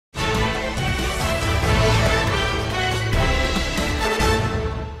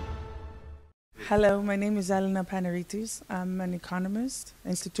Hello, my name is Elena Panaritis. I'm an economist,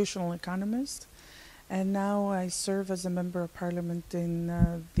 institutional economist, and now I serve as a member of parliament in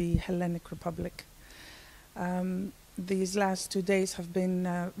the Hellenic Republic. These last 2 days have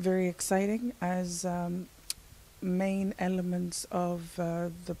been very exciting as main elements of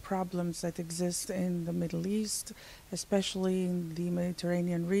the problems that exist in the Middle East, especially in the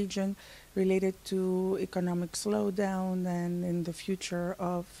Mediterranean region, related to economic slowdown and in the future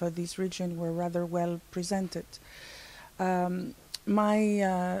of this region were rather well presented.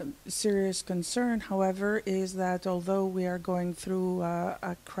 My serious concern, however, is that although we are going through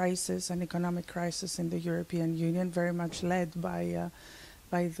a crisis, an economic crisis in the European Union, very much led by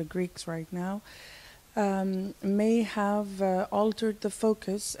the Greeks right now, may have altered the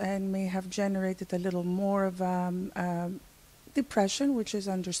focus and may have generated a little more of depression, which is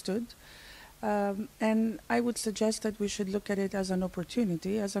understood. And I would suggest that we should look at it as an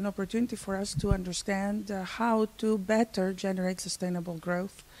opportunity for us to understand how to better generate sustainable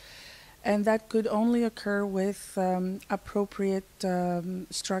growth. And that could only occur with appropriate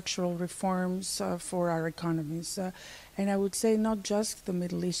structural reforms for our economies. And I would say not just the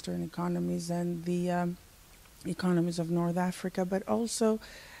Middle Eastern economies and the economies of North Africa, but also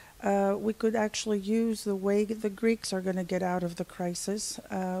we could actually use the way the Greeks are going to get out of the crisis,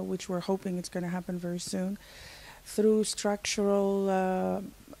 which we're hoping it's going to happen very soon, through structural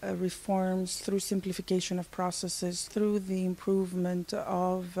reforms, through simplification of processes, through the improvement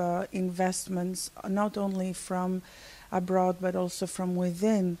of investments, not only from abroad, but also from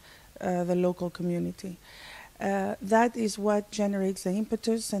within the local community. That is what generates the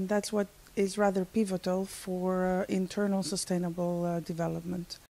impetus, and that's what is rather pivotal for internal sustainable development.